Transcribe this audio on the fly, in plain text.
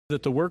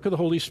that the work of the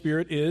Holy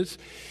Spirit is,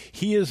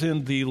 he is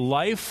in the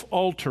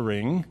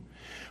life-altering,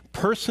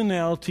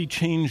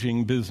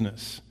 personality-changing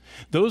business.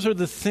 Those are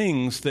the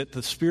things that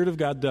the Spirit of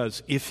God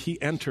does if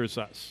he enters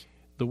us.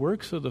 The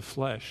works of the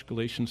flesh,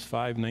 Galatians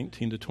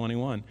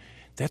 5:19-21,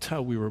 that's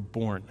how we were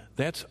born.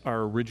 That's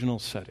our original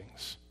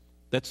settings.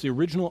 That's the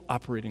original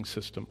operating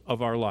system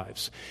of our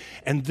lives.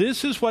 And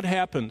this is what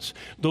happens.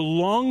 The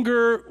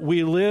longer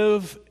we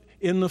live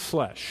in the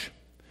flesh,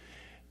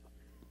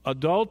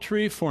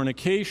 adultery,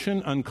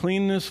 fornication,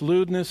 uncleanness,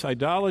 lewdness,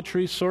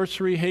 idolatry,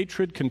 sorcery,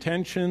 hatred,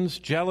 contentions,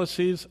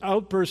 jealousies,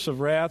 outbursts of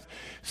wrath,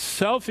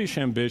 selfish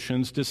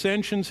ambitions,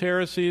 dissensions,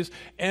 heresies,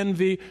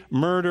 envy,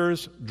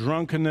 murders,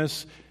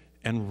 drunkenness,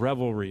 and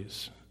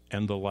revelries,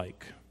 and the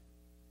like.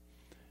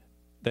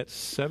 That's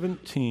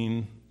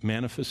 17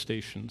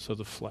 manifestations of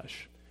the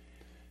flesh,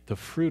 the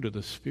fruit of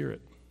the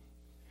Spirit.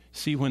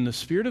 See, when the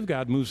Spirit of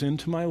God moves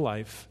into my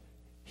life,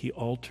 he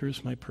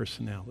alters my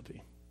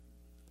personality.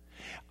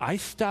 I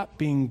stop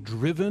being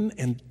driven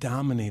and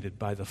dominated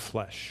by the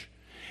flesh.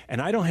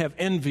 And I don't have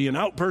envy and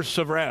outbursts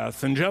of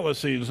wrath and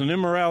jealousies and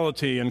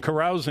immorality and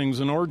carousings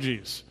and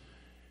orgies.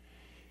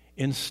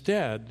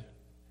 Instead,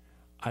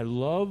 I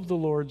love the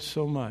Lord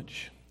so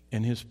much,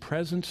 and his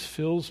presence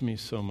fills me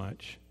so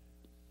much,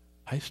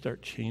 I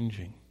start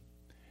changing.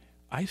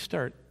 I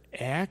start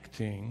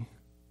acting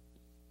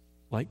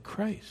like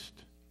Christ.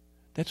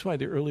 That's why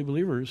the early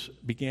believers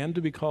began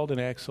to be called in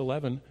Acts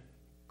 11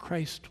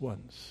 Christ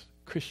ones,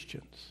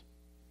 Christians.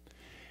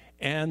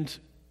 And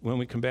when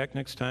we come back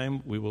next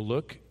time, we will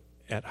look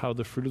at how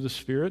the fruit of the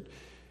Spirit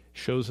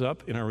shows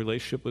up in our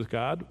relationship with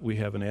God. We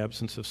have an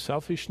absence of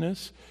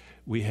selfishness.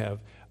 We have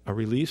a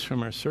release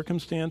from our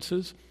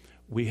circumstances.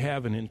 We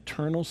have an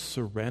internal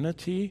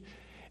serenity.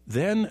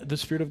 Then the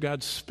Spirit of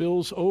God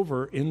spills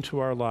over into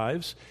our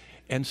lives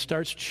and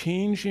starts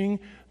changing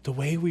the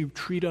way we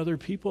treat other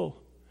people.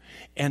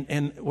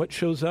 And what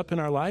shows up in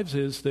our lives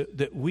is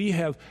that we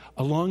have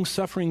a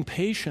long-suffering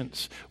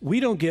patience. We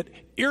don't get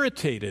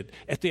irritated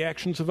at the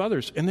actions of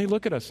others. And they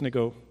look at us and they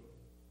go,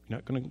 "You're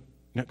not going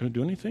to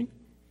do anything?"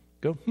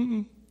 Go,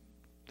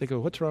 They go,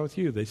 "What's wrong with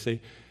you?" They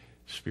say,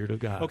 "Spirit of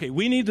God." Okay,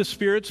 we need the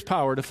Spirit's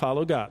power to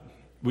follow God.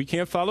 We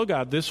can't follow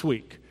God this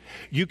week.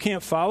 You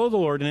can't follow the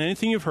Lord in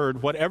anything you've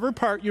heard, whatever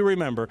part you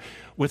remember,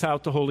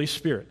 without the Holy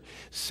Spirit.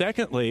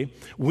 Secondly,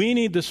 we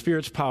need the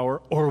Spirit's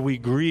power or we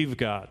grieve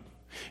God.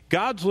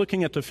 God's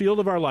looking at the field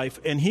of our life,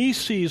 and he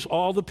sees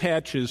all the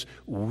patches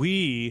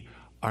we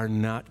are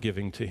not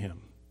giving to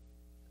him.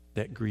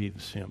 That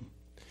grieves him.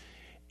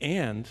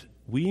 And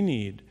we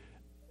need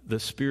the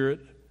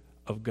Spirit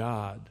of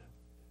God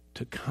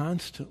to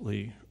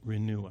constantly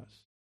renew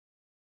us.